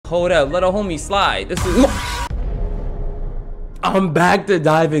Hold up, let a homie slide. This is... I'm back to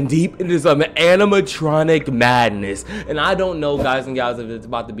diving deep into some animatronic madness. And I don't know, guys and gals, if it's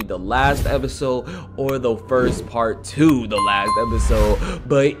about to be the last episode or the first part to the last episode.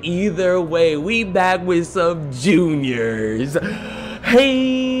 But either way, we back with some juniors.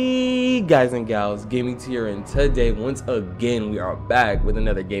 Hey, guys and gals, Gaming Tier, and today, once again, we are back with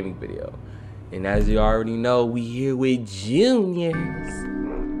another gaming video. And as you already know, we here with juniors.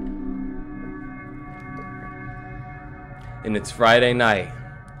 And it's Friday night,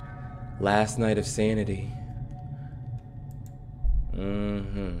 last night of sanity.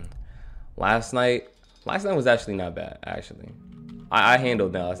 Last night was actually not bad. Actually, I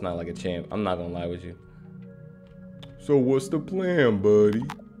handled that last night like a champ. I'm not gonna lie with you. So what's the plan, buddy?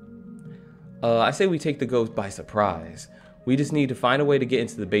 I say we take the ghost by surprise. We just need to find a way to get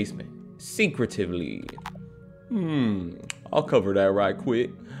into the basement secretively. I'll cover that right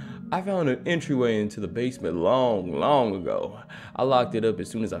quick. I found an entryway into the basement long ago. I locked it up as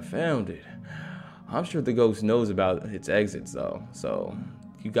soon as I found it. I'm sure the ghost knows about its exits though, so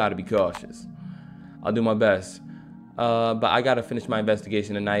you gotta be cautious. I'll do my best, but I gotta finish my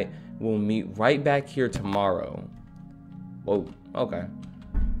investigation tonight. We'll meet right back here tomorrow. Whoa, okay.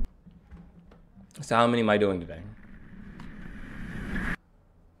 So how many am I doing today?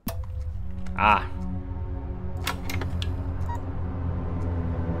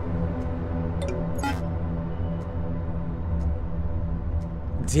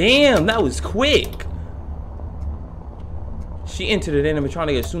 Damn, that was quick. She entered an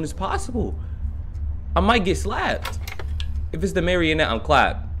animatronic as soon as possible. I might get slapped. If it's the marionette, I'm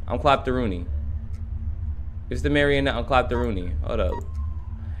clapped. I'm clapped the Rooney. If it's the marionette, I'm clapped the Rooney. Hold up.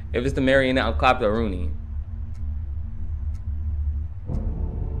 If it's the marionette, I'm clapped the Rooney.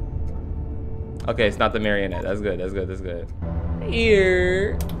 Okay, it's not the marionette. That's good. That's good. That's good.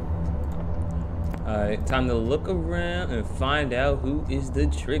 Here. Alright, time to look around and find out who is the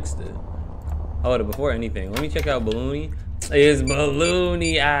trickster. Hold up, before anything, let me check out Balloony. It's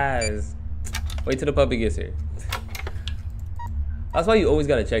Balloony eyes. Wait till the puppy gets here. That's why you always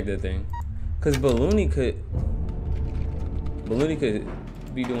gotta check that thing. Cause Balloony could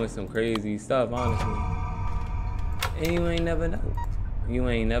be doing some crazy stuff, honestly. And you ain't never know. You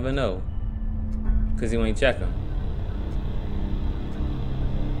ain't never know. Cause you ain't check him.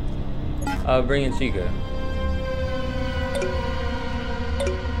 Bring in Chica.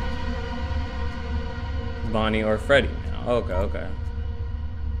 Bonnie or Freddy now. Okay.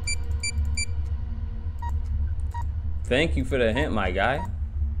 Thank you for the hint, my guy.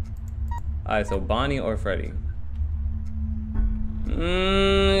 Alright, so Bonnie or Freddy.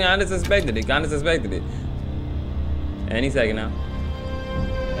 Kinda suspected it. Any second now.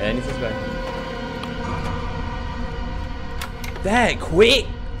 Any suspect. That quick?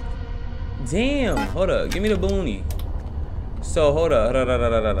 Damn, hold up, give me the Balloony. So hold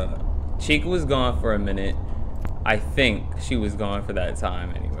up. Chica was gone for a minute. I think she was gone for that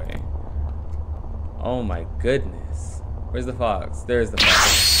time anyway. Oh my goodness. Where's the fox? There's the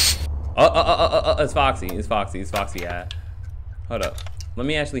fox. It's Foxy, yeah. Hold up. Let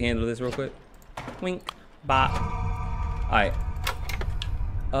me actually handle this real quick. Wink, bop. Alright.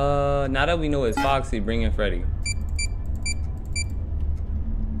 Now that we know it's Foxy, bring in Freddy.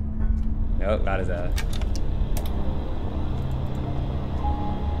 Nope, got his ass.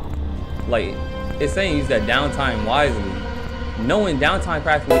 Like, it's saying use that downtime wisely. Knowing downtime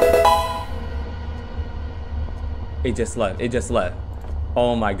practically. It just left.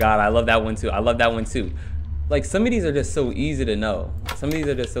 Oh my god, I love that one too. Like, some of these are just so easy to know.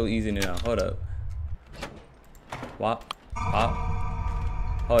 Hold up. Wop. Pop.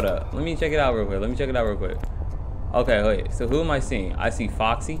 Hold up. Let me check it out real quick. Okay, wait. So who am I seeing? I see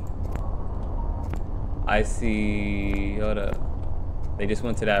Foxy. I see, hold up. They just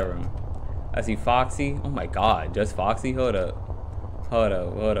went to that room. I see Foxy. Oh my god, just Foxy? Hold up.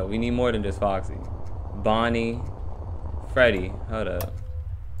 We need more than just Foxy. Bonnie, Freddy, hold up.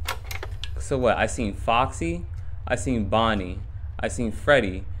 So what? I seen Foxy, I seen Bonnie, I seen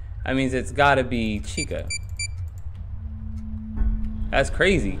Freddy. That means it's gotta be Chica. That's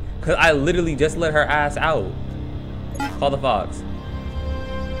crazy. Cause I literally just let her ass out. Call the fox.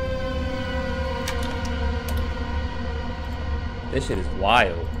 This shit is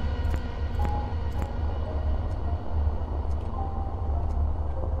wild.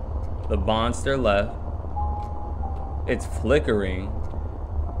 The monster left. It's flickering.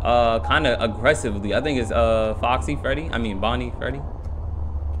 Kind of aggressively. I think it's Bonnie, Freddy.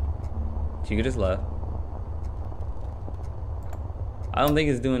 She could just left. I don't think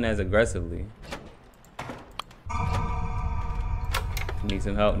it's doing as aggressively. Need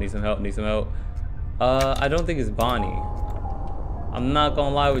some help, need some help, need some help. I don't think it's Bonnie. I'm not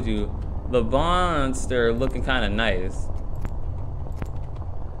gonna lie with you. The monster looking kind of nice.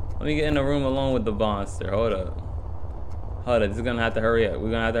 Let me get in the room alone with the monster. Hold up. Hold up, this is gonna have to hurry up. We're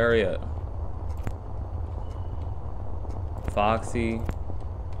gonna have to hurry up. Foxy.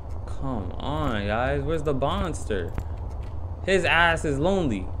 Come on, guys. Where's the monster? His ass is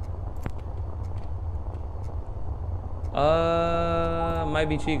lonely. Might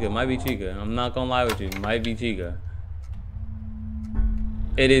be Chica. Might be Chica. I'm not gonna lie with you. Might be Chica.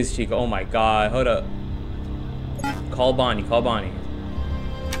 It is Chica. Oh my god. Hold up. Call Bonnie. Call Bonnie.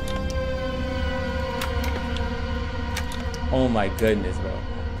 Oh my goodness, bro.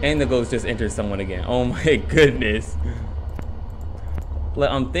 And the ghost just entered someone again. Oh my goodness. Like,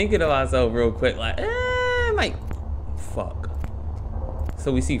 I'm thinking to myself real quick, like, might. Fuck.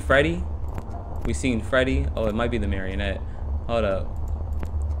 So we see Freddy. We seen Freddy. Oh, it might be the marionette. Hold up.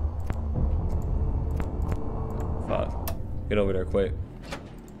 Fuck. Get over there quick.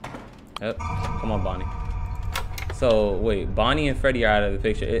 Yep. Come on, Bonnie. So, wait. Bonnie and Freddy are out of the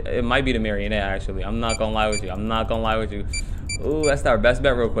picture. It might be the marionette, actually. I'm not gonna lie with you. I'm not gonna lie with you. Ooh, that's our best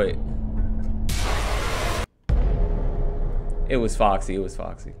bet real quick. It was Foxy. It was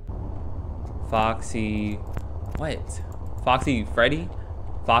Foxy. Foxy. What? Foxy Freddy?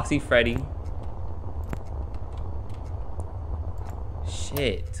 Foxy Freddy.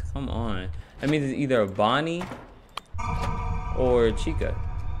 Shit. Come on. That means it's either Bonnie or Chica.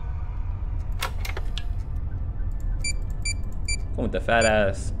 Come with the fat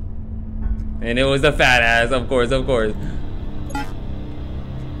ass. And it was the fat ass, of course, of course.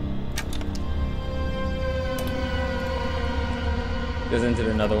 Just entered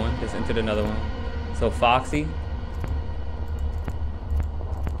another one. Just entered another one. So Foxy.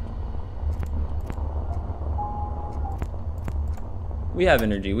 We have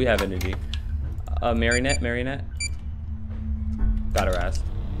energy. We have energy. Marionette. Marionette. Got her ass.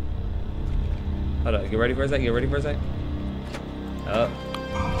 Hold up. Get ready for a sec. Get ready for a sec. Up.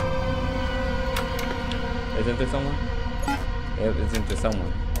 Isn't there someone? Yep, isn't there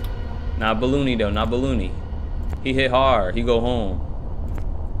someone? Not Balloony though. Not Balloony. He hit hard. He go home.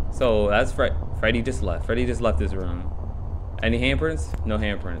 So that's Freddy just left. Freddy just left this room. Any handprints? No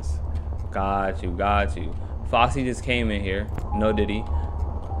handprints. Got you. Got you. Foxy just came in here. No diddy.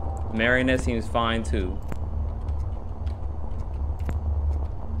 Marionette seems fine too.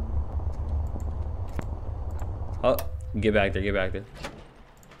 Oh, get back there. Get back there.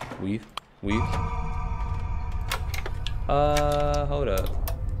 Weave. Weave. Hold up.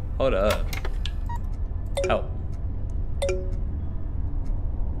 Hold up. Help.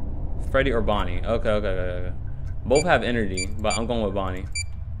 Freddy or Bonnie? Okay. Both have energy, but I'm going with Bonnie.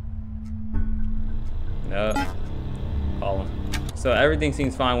 Nope. Call him. So everything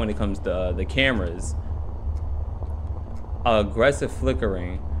seems fine when it comes to the cameras. Aggressive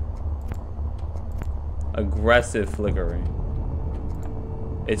flickering. Aggressive flickering.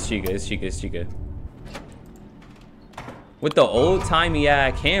 It's Chica. It's Chica. It's Chica. With the old-timey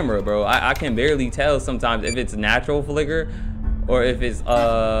camera, bro, I can barely tell sometimes if it's natural flicker or if it's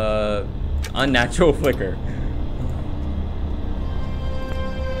unnatural flicker.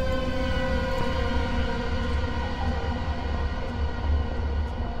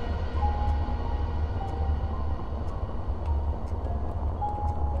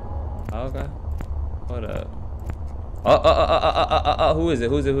 Okay. Hold up. Who is it?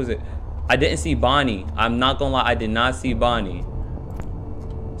 Who's it? Who's it? I didn't see Bonnie. I'm not gonna lie, I did not see Bonnie.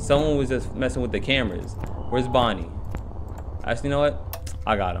 Someone was just messing with the cameras. Where's Bonnie? Actually, you know what?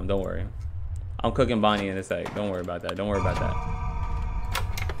 I got him. Don't worry. I'm cooking Bonnie in a sec. Don't worry about that. Don't worry about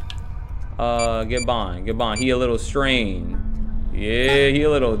that. Get Bond. Get Bond. He a little strained. Yeah, he a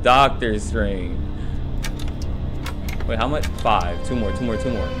little doctor strained. Wait, how much? 5. 2 more. 2 more.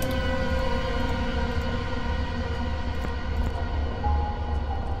 2 more.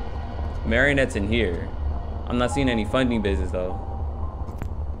 Marionette's in here. I'm not seeing any funding business though.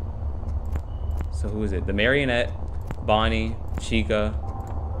 So who is it? The Marionette, Bonnie, Chica.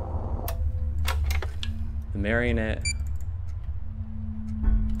 The Marionette.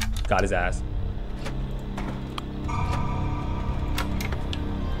 Got his ass.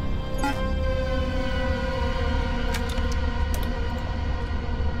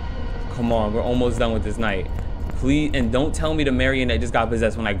 Come on, we're almost done with this night. Please, and don't tell me the Marionette just got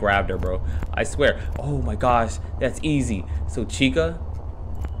possessed when I grabbed her, bro. I swear. Oh my gosh, that's easy. So Chica.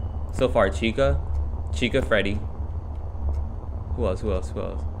 So far, Chica. Chica, Freddy. Who else? Who else? Who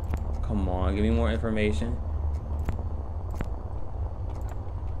else? Come on, give me more information.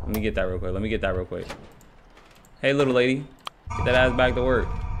 Let me get that real quick. Let me get that real quick. Hey, little lady. Get that ass back to work.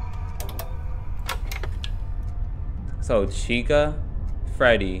 So Chica,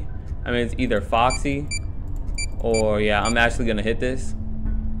 Freddy. I mean, it's either Foxy or, yeah, I'm actually gonna hit this.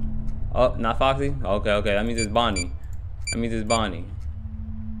 Oh, not Foxy? Okay, okay, that means it's Bonnie. That means it's Bonnie.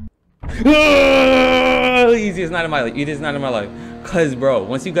 Easiest night of my life. Easiest night of my life. Cause bro,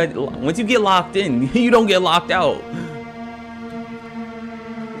 once you get locked in, you don't get locked out.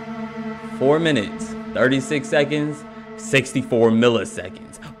 4 minutes, 36 seconds, 64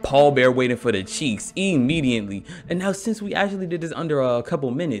 milliseconds. Paul Bear waiting for the cheeks immediately. And now since we actually did this under a couple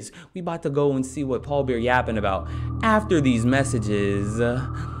minutes, we about to go and see what Paul Bear yapping about after these messages.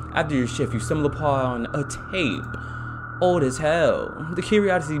 After your shift, you stumble upon a tape. Old as hell. The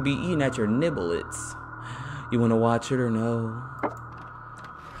curiosity be eating at your nibblets. You wanna watch it or no?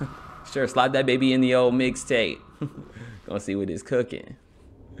 Sure, slide that baby in the old mixtape. Gonna see what it's cooking.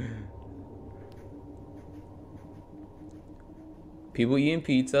 People eating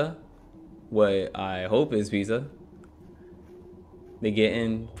pizza. What I hope is pizza. They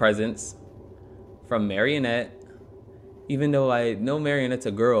getting presents from Marionette. Even though I know Marionette's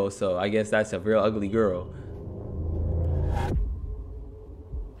a girl, so I guess that's a real ugly girl.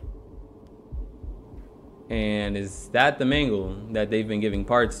 And is that the mangle that they've been giving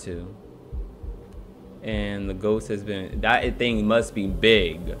parts to? And the ghost has been, that thing must be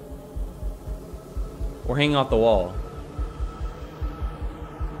big. Or hang off the wall.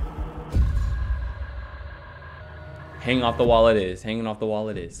 Hang off the wall it is. Hanging off the wall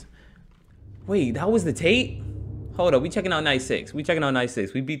it is. Wait, that was the tape? Hold up, we checking out night 6. We checking out night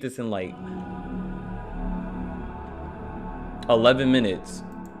 6. We beat this in like 11 minutes.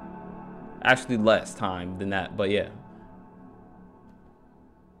 Actually less time than that, but yeah.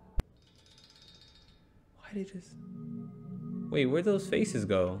 Why did just... Wait, where'd those faces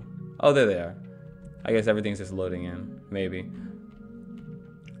go? Oh, there they are. I guess everything's just loading in, maybe.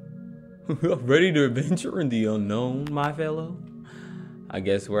 Ready to adventure in the unknown, my fellow? I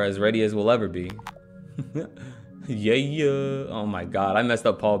guess we're as ready as we'll ever be. Yeah. Oh my god, I messed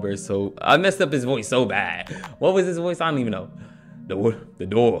up Paul Bear so... I messed up his voice so bad. What was his voice? I don't even know. The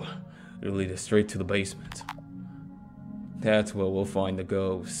door. It'll lead us straight to the basement. That's where we'll find the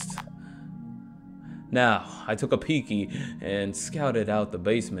ghost. Now, I took a peeky and scouted out the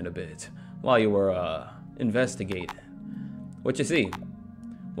basement a bit while you were, investigating. What you see?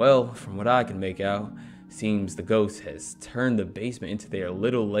 Well, from what I can make out, seems the ghost has turned the basement into their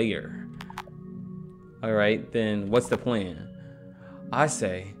little lair. Alright, then what's the plan? I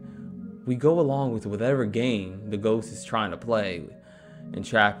say, we go along with whatever game the ghost is trying to play and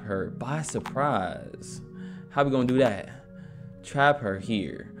trap her by surprise. How we gonna do that? Trap her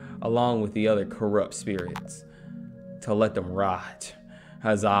here, along with the other corrupt spirits, to let them rot,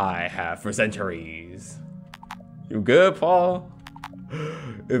 as I have for centuries. You good, Paul?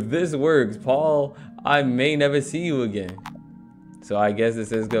 If this works, Paul, I may never see you again. So I guess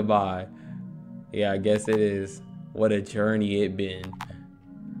this is goodbye. Yeah, I guess it is. What a journey it been.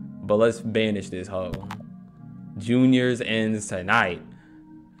 But let's banish this hoe. Juniors ends tonight.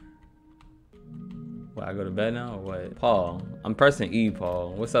 What, I go to bed now or what? Paul, I'm pressing E,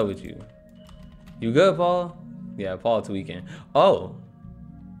 Paul. What's up with you? You good, Paul? Yeah, Paul tweaking. Oh.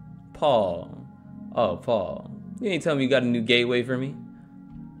 Paul. Oh, Paul. You ain't tell me you got a new gateway for me?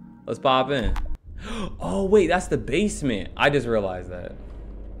 Let's pop in. Oh, wait, that's the basement. I just realized that.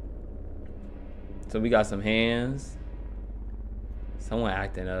 So we got some hands. Someone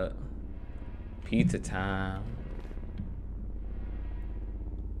acting up. Pizza time.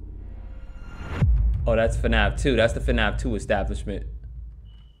 Oh, that's FNAF 2. That's the FNAF 2 establishment.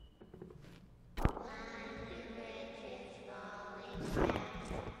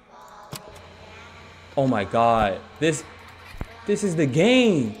 Oh my god. This is the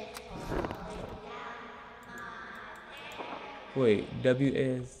game. Wait,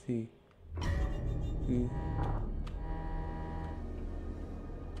 WASD.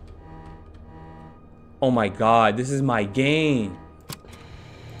 Oh my god, this is my game.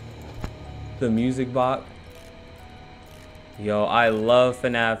 The music box. Yo, I love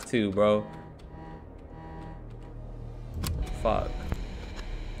FNAF 2, bro. Fuck.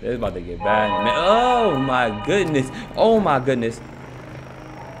 This is about to get bad, man. Oh my goodness. Oh my goodness.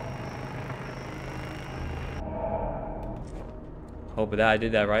 Hope that I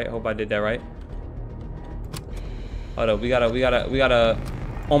did that right. Hope I did that right. Hold up, we gotta.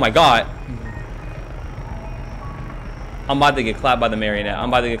 Oh my god. I'm about to get clapped by the marionette. I'm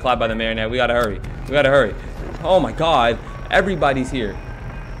about to get clapped by the marionette. We gotta hurry. We gotta hurry. Oh my god. Everybody's here.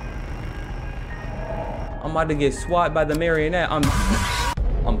 I'm about to get swatted by the marionette.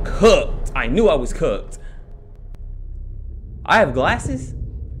 I'm cooked. I knew I was cooked. I have glasses?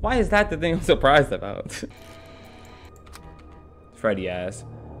 Why is that the thing I'm surprised about? Freddy ass.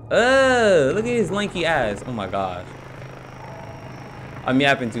 Look at his lanky ass. Oh my gosh. I'm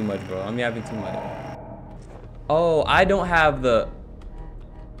yapping too much, bro. I'm yapping too much. Oh, I don't have the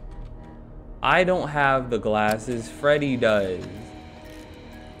glasses. Freddy does.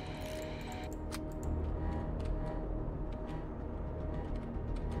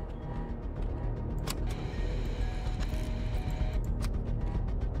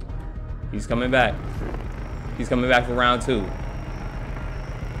 He's coming back. He's coming back for round 2.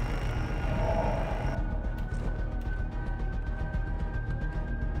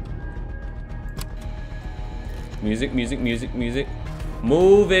 Music, music, music, music.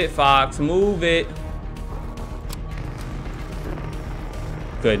 Move it, Fox, move it.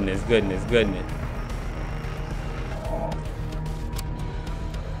 Goodness, goodness, goodness.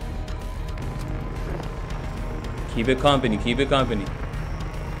 Keep it company, keep it company.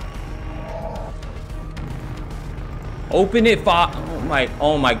 Open it, Fox.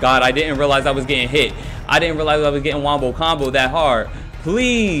 Oh my God, I didn't realize I was getting hit. I didn't realize I was getting wombo combo that hard.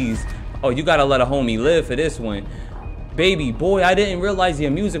 Please. Oh, you gotta let a homie live for this one. Baby boy, I didn't realize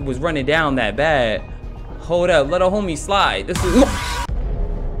your music was running down that bad. Hold up, let a homie slide. This is...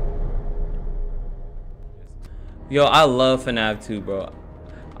 Yo, I love FNAF 2, bro.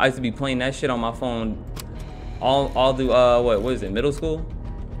 I used to be playing that shit on my phone all through, what is it, middle school?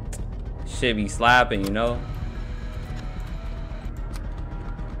 Shit be slapping, you know?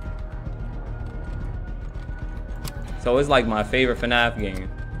 So it's like my favorite FNAF game.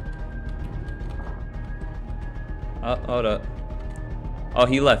 Oh, hold up. Oh,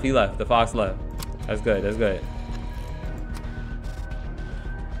 he left, he left. The Fox left. That's good, that's good.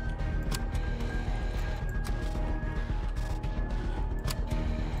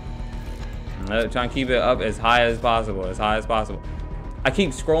 Trying to keep it up as high as possible, as high as possible. I keep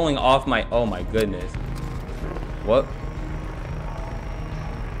scrolling off my, oh my goodness. What?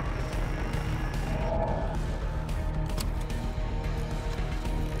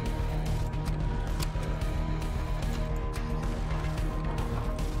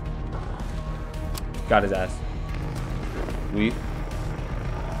 Got his ass. Weep.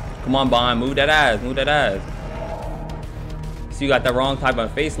 Come on, Bond. Move that ass. Move that ass. So you got the wrong type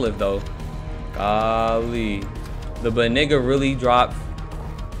of facelift, though. Golly. The nigga really dropped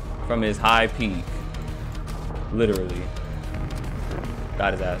from his high peak. Literally.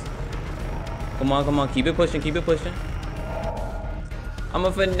 Got his ass. Come on, come on. Keep it pushing. Keep it pushing. I'm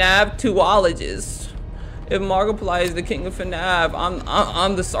a FNAF 2-ologist. If Markiplier is the king of FNAF,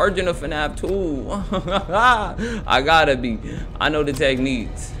 I'm the sergeant of FNAF 2. I gotta be. I know the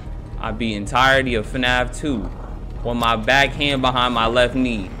techniques. I beat entirety of FNAF 2 with my back hand behind my left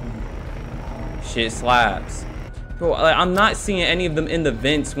knee. Shit slaps. Bro, I'm not seeing any of them in the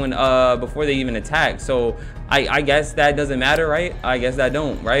vents when before they even attack. So I guess that doesn't matter, right? I guess that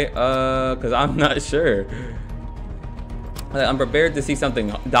don't, right? Cause I'm not sure. I'm prepared to see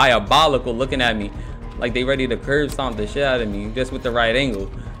something diabolical looking at me. Like they ready to curb stomp the shit out of me just with the right angle.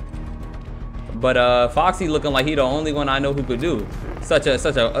 But Foxy looking like he the only one I know who could do such a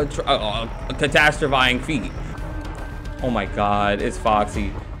catastrophizing feat. Oh my God, it's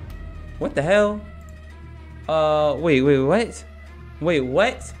Foxy. What the hell? Wait, what? Wait,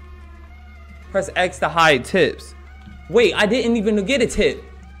 what? Press X to hide tips. Wait, I didn't even get a tip.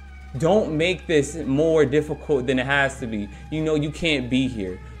 Don't make this more difficult than it has to be. You know you can't be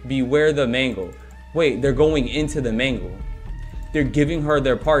here. Beware the mangle. Wait, they're going into the mangle. They're giving her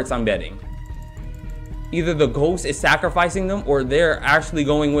their parts, I'm betting. Either the ghost is sacrificing them or they're actually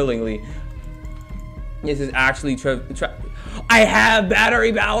going willingly. This is actually I have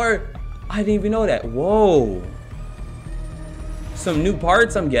battery power. I didn't even know that. Whoa. Some new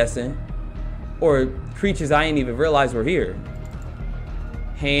parts, I'm guessing. Or creatures I didn't even realize were here.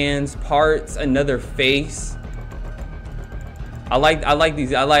 Hands, parts, another face. I like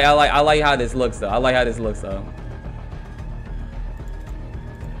these. I like how this looks though. I like how this looks though.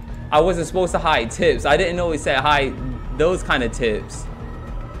 I wasn't supposed to hide tips. I didn't know it said hide those kind of tips.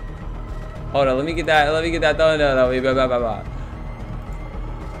 Hold on, let me get that. Let me get that. No.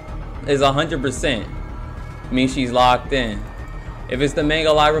 It's 100%. Means she's locked in. If it's the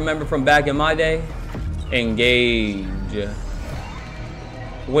mangle I remember from back in my day, engage.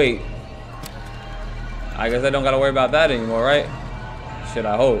 Wait. I guess I don't gotta worry about that anymore, right? Should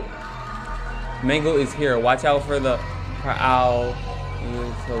I hope? Mango is here. Watch out for the owl. You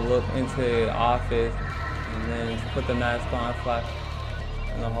need to look into the office and then put the mask on, flash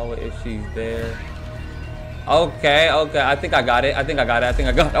in the hallway if she's there. Okay. I think I got it.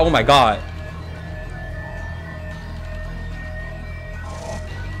 Oh my God.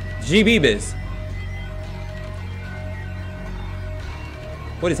 G-Beebus.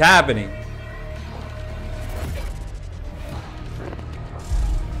 What is happening?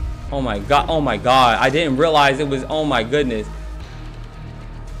 Oh my god, oh my god. I didn't realize it was, oh my goodness.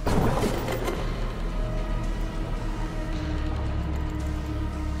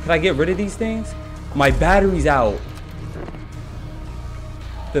 Could I get rid of these things? My battery's out.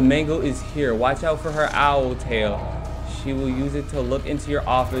 The mango is here. Watch out for her owl tail. She will use it to look into your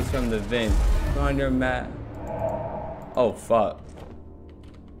office from the vent. On your mat. Oh, fuck.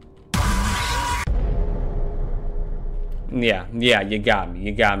 Yeah, you got me.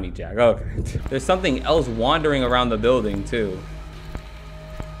 You got me, Jack. Okay. There's something else wandering around the building, too.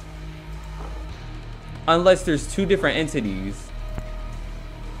 Unless there's two different entities.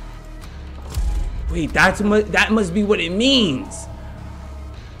 Wait, that must be what it means.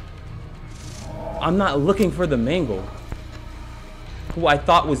 I'm not looking for the mango, who I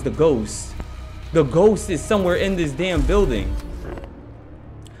thought was the ghost. The ghost is somewhere in this damn building.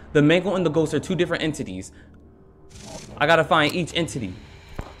 The mango and the ghost are two different entities. I gotta find each entity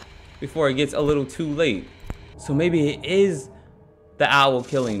before it gets a little too late. So maybe it is the owl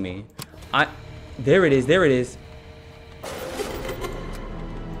killing me. There it is, there it is.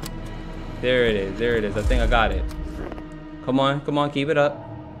 There it is, there it is. I think I got it. Come on, keep it up.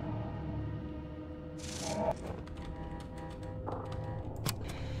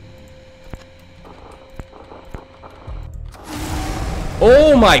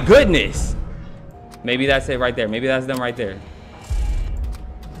 Oh my goodness! Maybe that's it right there. Maybe that's them right there.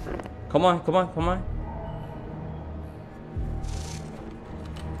 Come on.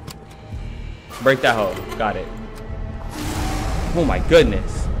 Break that hole. Got it. Oh my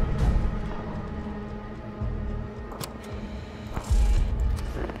goodness.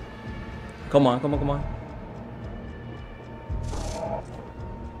 Come on.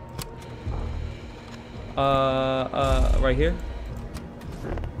 Right here.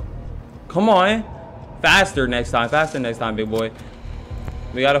 Come on. Faster next time, big boy.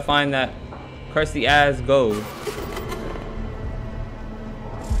 We gotta find that crusty ass gold.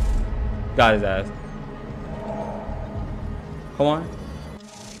 Got his ass. Come on.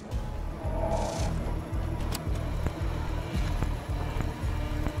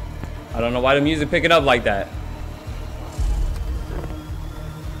 I don't know why the music picking up like that.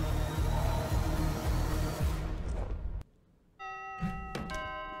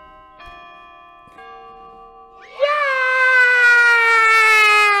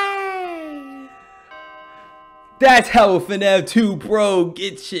 That's how FNAF 2 Pro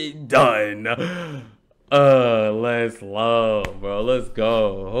gets shit done. Let's love, bro. Let's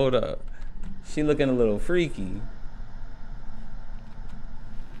go. Hold up. She looking a little freaky.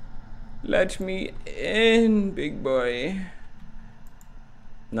 Let me in, big boy.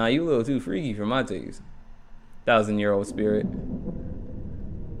 Nah, you a little too freaky for my taste. 1,000-year-old spirit.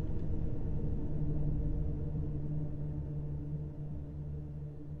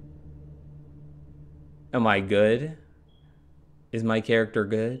 Am I good? Is my character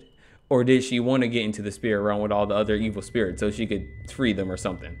good? Or did she want to get into the spirit realm with all the other evil spirits so she could free them or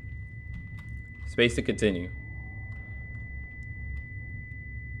something? Space to continue.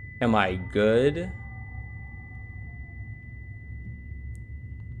 Am I good?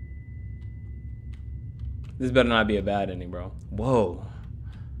 This better not be a bad ending, bro. Whoa.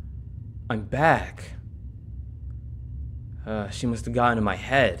 I'm back. She must have gotten in my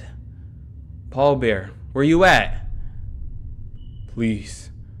head. Paul Bear, where you at?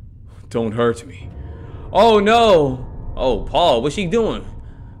 Please, don't hurt me. Oh no! Oh, Paul, what's she doing?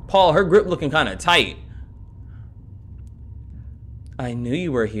 Paul, her grip looking kind of tight. I knew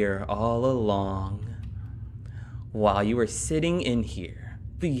you were here all along. While you were sitting in here,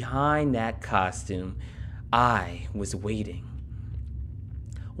 behind that costume, I was waiting.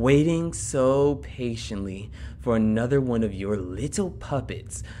 Waiting so patiently for another one of your little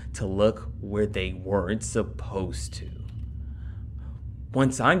puppets to look where they weren't supposed to.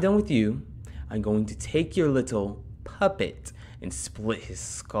 Once I'm done with you, I'm going to take your little puppet and split his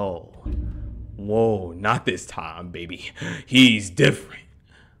skull. Whoa, not this time, baby. He's different.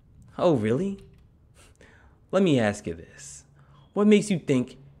 Oh, really? Let me ask you this. What makes you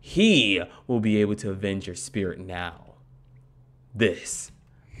think he will be able to avenge your spirit now? This.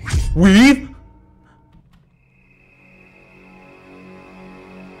 Weave?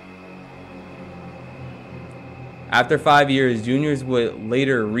 After 5 years, juniors would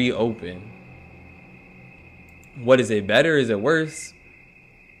later reopen. What is it, better? Is it worse?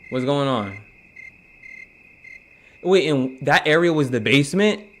 What's going on? Wait, and that area was the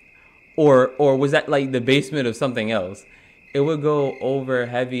basement? Or was that like the basement of something else? it would go over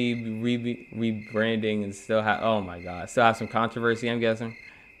heavy rebranding and still have, oh my god, still have some controversy, I'm guessing.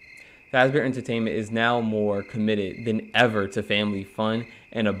 Fazbear Entertainment is now more committed than ever to family fun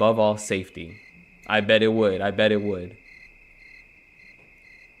and above all safety. I bet it would. I bet it would.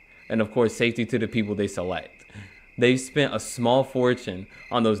 And of course, safety to the people they select. They've spent a small fortune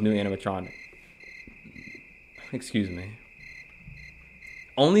on those new animatronics. Excuse me.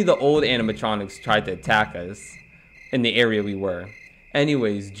 Only the old animatronics tried to attack us in the area we were.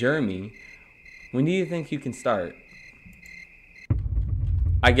 Anyways, Jeremy, when do you think you can start?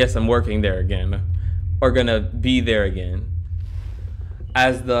 I guess I'm working there again. Or gonna be there again.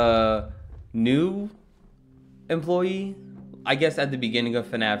 As the new employee, I guess at the beginning of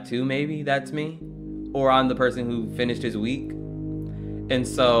FNAF 2, maybe that's me. Or I'm the person who finished his week. And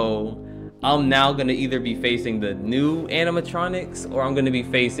so I'm now gonna either be facing the new animatronics or I'm gonna be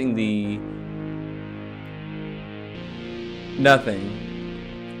facing the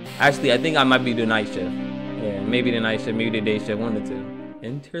nothing. Actually, I think I might be the night shift. Yeah, maybe the night shift, maybe the day shift, one of the two.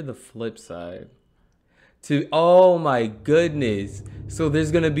 Enter the flip side. Oh my goodness. So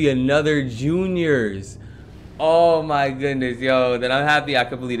there's gonna be another juniors. Oh my goodness, yo. Then I'm happy I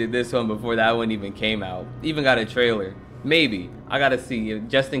completed this one before that one even came out. Even got a trailer. Maybe. I gotta see,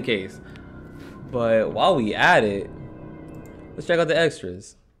 just in case. But while we at it, let's check out the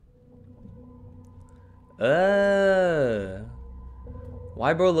extras.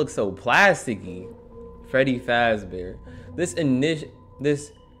 Why bro looks so plasticky? Freddy Fazbear. This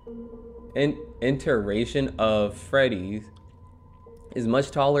iteration of Freddy's is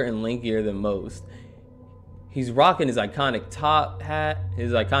much taller and lankier than most. He's rocking his iconic top hat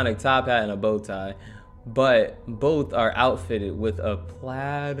and a bow tie, but both are outfitted with a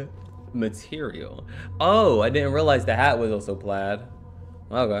plaid material. Oh, I didn't realize the hat was also plaid.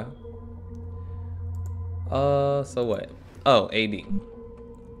 Okay. So what? Oh, AD.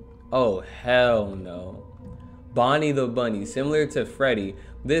 Oh, hell no. Bonnie the Bunny. Similar to Freddy,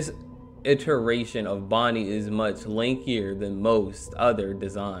 this iteration of Bonnie is much lankier than most other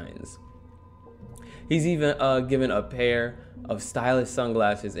designs. He's even given a pair of stylish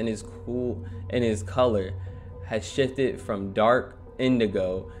sunglasses, and his color has shifted from dark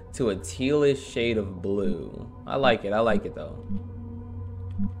indigo to a tealish shade of blue. I like it though.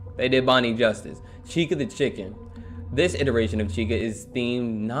 They did Bonnie justice. Chica the Chicken. This iteration of Chica is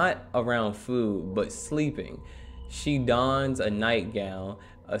themed not around food, but sleeping. She dons a nightgown,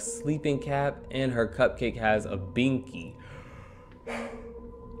 a sleeping cap, and her cupcake has a binky.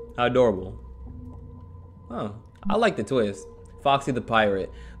 How adorable. Oh, I like the twist. Foxy the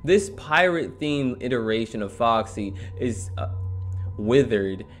Pirate. This pirate-themed iteration of Foxy is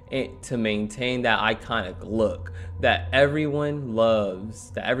withered to maintain that iconic look that everyone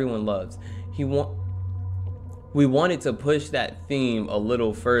loves. We wanted to push that theme a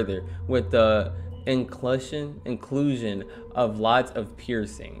little further with the inclusion of lots of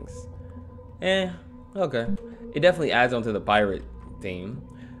piercings. Okay. It definitely adds on to the pirate theme.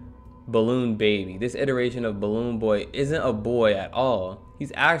 Balloon Baby. This iteration of Balloon Boy isn't a boy at all.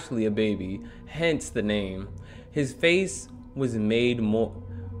 He's actually a baby, hence the name. His face was made more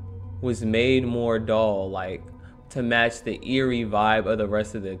doll-like to match the eerie vibe of the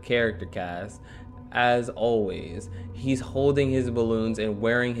rest of the character cast. As always, he's holding his balloons and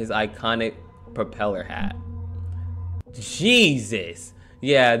wearing his iconic propeller hat. Jesus!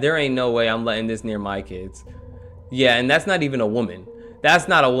 Yeah, there ain't no way I'm letting this near my kids. Yeah, and that's not even a woman. That's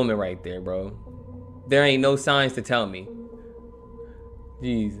not a woman right there, bro. There ain't no signs to tell me.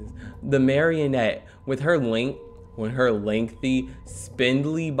 Jesus. The marionette with her lengthy,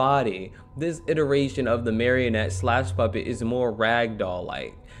 spindly body. This iteration of the marionette / puppet is more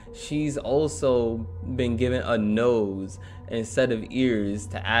ragdoll-like. She's also been given a nose and set of ears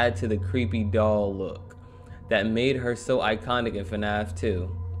to add to the creepy doll look that made her so iconic in FNAF 2.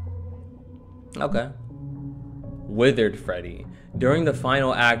 Okay. Withered Freddy. During the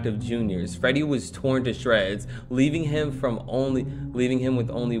final act of Juniors, Freddy was torn to shreds, leaving him with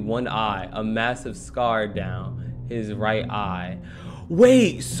only one eye, a massive scar down his right eye.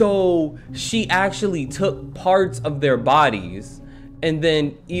 Wait, so she actually took parts of their bodies and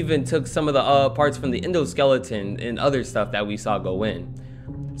then even took some of the parts from the endoskeleton and other stuff that we saw go in.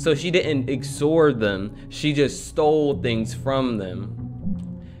 So she didn't exort them, she just stole things from them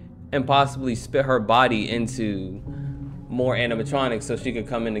and possibly spit her body into more animatronics so she could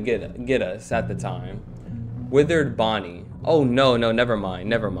come in and get us at the time. Withered Bonnie. Oh no, never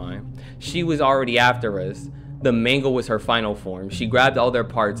mind. She was already after us. The mango was her final form. She grabbed all their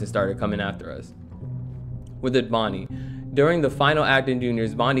parts and started coming after us. Withered Bonnie. During the final act in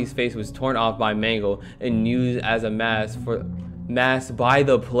Juniors, Bonnie's face was torn off by Mangle and used as a mask by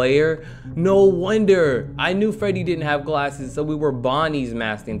the player. No wonder. I knew Freddy didn't have glasses, so we were Bonnie's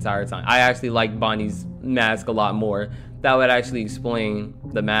mask the entire time. I actually like Bonnie's mask a lot more. That would actually explain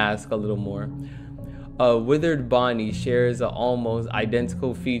the mask a little more. Withered Bonnie shares almost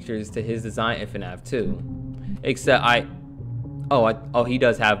identical features to his design in FNAF 2. Except he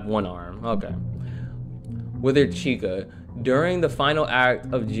does have one arm. Okay. Withered Chica. During the final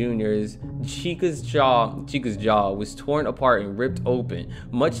act of Juniors, Chica's jaw was torn apart and ripped open,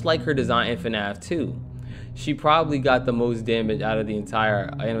 much like her design in FNAF 2. She probably got the most damage out of the entire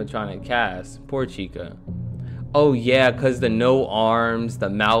animatronic cast. Poor Chica. Oh yeah, cause the no arms, the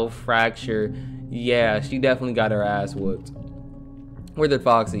mouth fracture. Yeah, she definitely got her ass whooped. Withered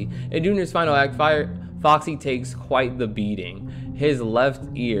Foxy. In Junior's final act, Foxy takes quite the beating. His left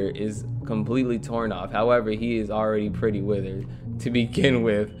ear is completely torn off. However, he is already pretty withered to begin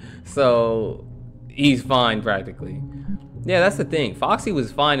with, so he's fine practically. Yeah, that's the thing. Foxy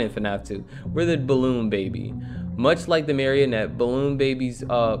was fine in FNAF 2. Withered Balloon Baby. Much like the marionette, Balloon Baby's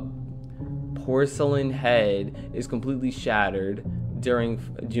porcelain head is completely shattered during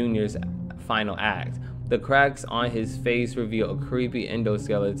Junior's final act. The cracks on his face reveal a creepy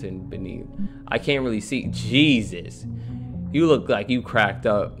endoskeleton beneath. I can't really see. Jesus. You look like you cracked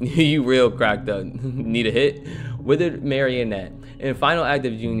up. You real cracked up. Need a hit? Withered Marionette. In final act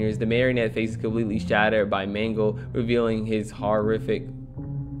of Juniors, the marionette face is completely shattered by Mangle, revealing his horrific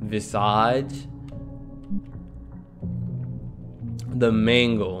visage. The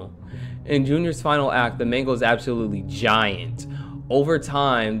Mangle. In Junior's final act, the Mangle is absolutely giant. Over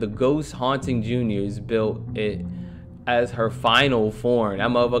time, the ghost haunting Juniors built it as her final form. That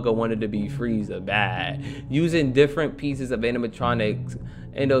motherfucker wanted to be Frieza bad. Using different pieces of animatronics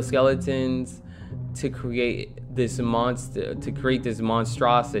endoskeletons to create this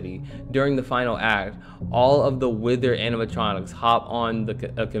monstrosity. During the final act, all of the withered animatronics hop on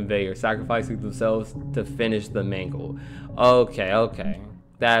a conveyor, sacrificing themselves to finish the Mangle. Okay.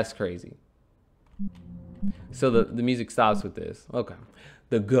 That's crazy. So the music stops with this. Okay.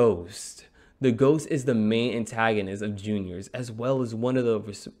 The Ghost. The Ghost is the main antagonist of Juniors, as well as the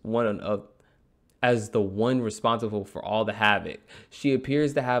one responsible for all the havoc. She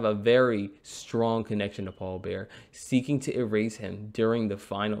appears to have a very strong connection to Paul Bear, seeking to erase him during the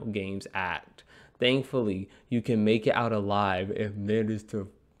final game's act. Thankfully, you can make it out alive and manage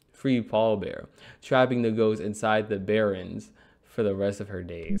to free Paul Bear, trapping the Ghost inside the Barrens for the rest of her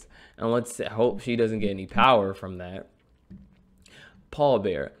days. And let's hope she doesn't get any power from that. Paul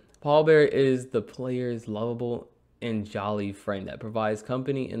Bear. Paul Bear is the player's lovable and jolly friend that provides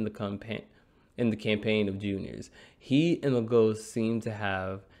company in the campaign of Juniors. He and the Ghost seem to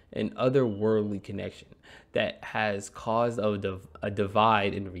have an otherworldly connection that has caused a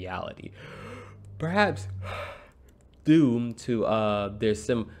divide in reality. Perhaps due to their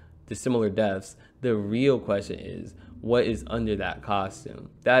similar deaths. The real question is, what is under that costume?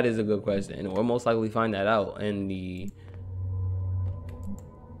 That is a good question, and we'll most likely find that out in the...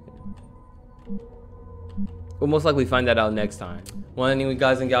 We'll most likely find that out next time. Well, anyway,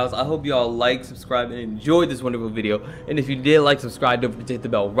 guys and gals, I hope y'all like, subscribe, and enjoyed this wonderful video. And if you did like, subscribe, don't forget to hit the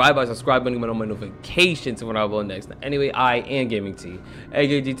bell right by subscribing and on my notifications when I upload next. Anyway, I am Gaming T,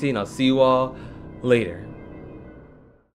 AKGT, and I'll see you all later.